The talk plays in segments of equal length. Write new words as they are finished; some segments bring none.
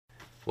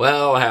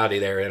Well, howdy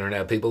there,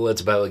 Internet people.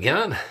 It's Bo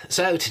again.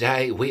 So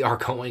today we are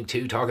going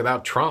to talk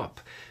about Trump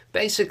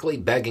basically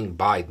begging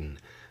Biden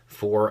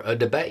for a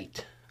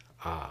debate.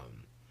 And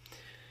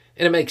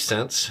it makes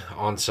sense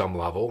on some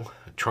level.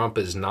 Trump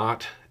is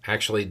not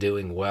actually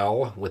doing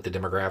well with the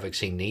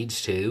demographics he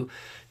needs to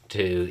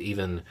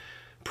even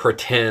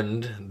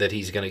pretend that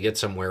he's going to get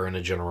somewhere in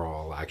a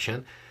general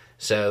election.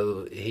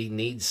 So he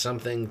needs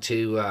something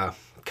to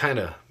kind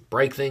of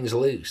break things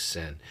loose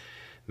and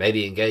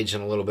maybe engage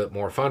in a little bit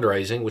more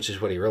fundraising, which is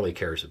what he really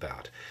cares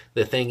about.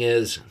 The thing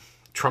is,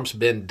 Trump's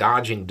been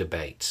dodging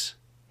debates.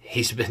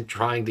 He's been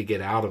trying to get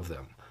out of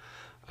them.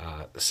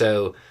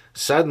 So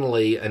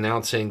suddenly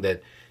announcing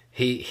that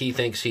he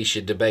thinks he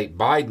should debate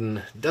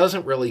Biden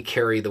doesn't really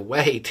carry the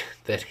weight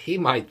that he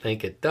might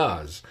think it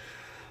does.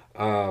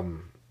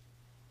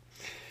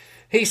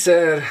 He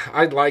said,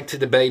 "I'd like to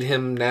debate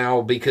him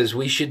now because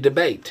we should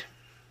debate."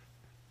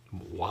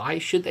 Why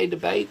should they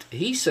debate?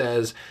 He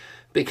says,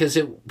 because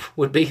it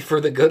would be for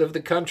the good of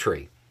the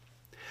country.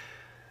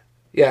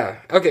 Yeah,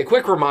 okay,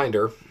 quick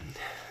reminder.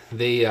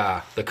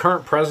 The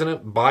current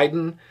president,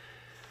 Biden,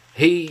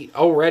 he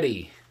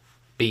already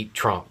beat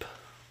Trump.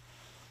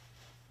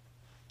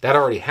 That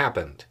already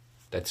happened.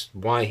 That's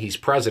why he's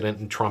president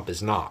and Trump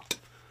is not.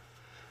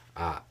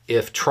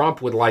 If Trump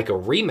would like a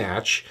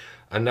rematch,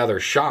 another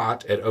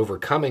shot at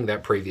overcoming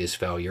that previous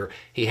failure,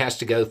 he has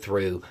to go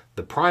through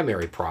the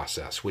primary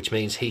process, which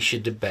means he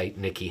should debate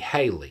Nikki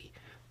Haley.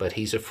 But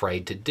he's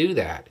afraid to do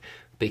that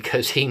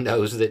because he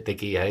knows that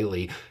Nikki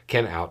Haley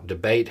can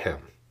out-debate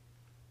him.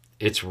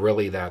 It's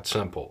really that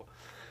simple.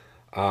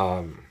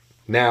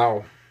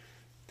 Now,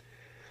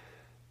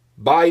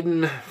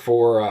 Biden,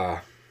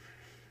 for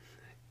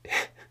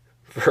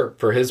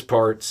his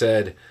part,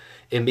 said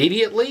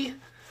immediately,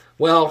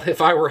 well,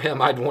 if I were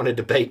him, I'd want to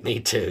debate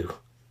me too.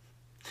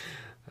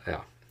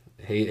 Yeah,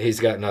 he's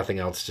got nothing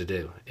else to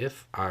do.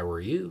 If I were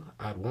you,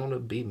 I'd want to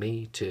be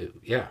me too.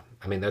 Yeah,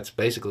 I mean, that's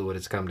basically what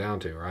it's come down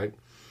to, right?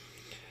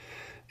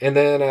 And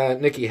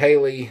then Nikki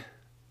Haley,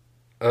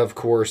 of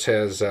course,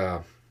 has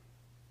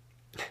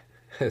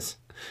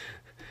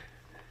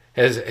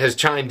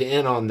chimed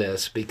in on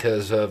this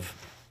because of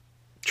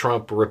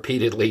Trump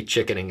repeatedly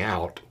chickening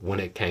out when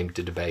it came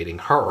to debating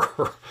her.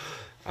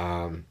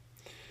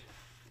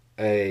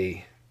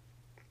 A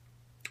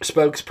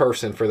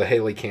spokesperson for the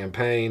Haley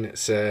campaign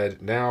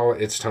said, now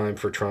it's time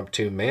for Trump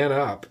to man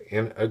up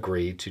and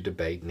agree to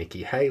debate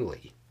Nikki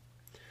Haley.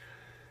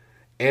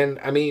 And,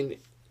 I mean,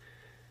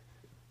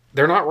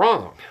 they're not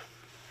wrong.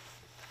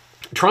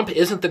 Trump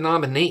isn't the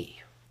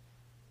nominee.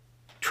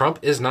 Trump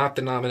is not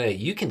the nominee.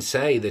 You can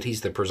say that he's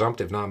the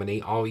presumptive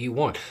nominee all you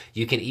want.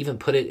 You can even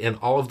put it in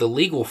all of the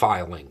legal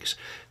filings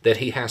that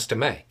he has to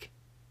make.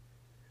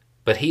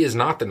 But he is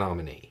not the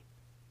nominee.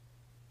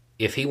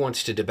 If he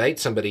wants to debate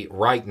somebody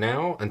right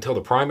now until the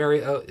primary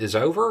is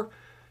over,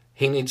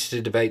 he needs to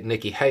debate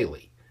Nikki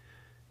Haley.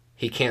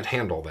 He can't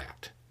handle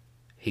that.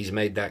 He's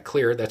made that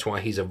clear. That's why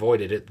he's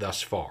avoided it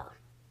thus far.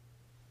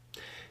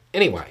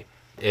 Anyway,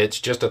 it's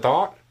just a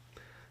thought.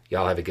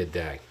 Y'all have a good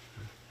day.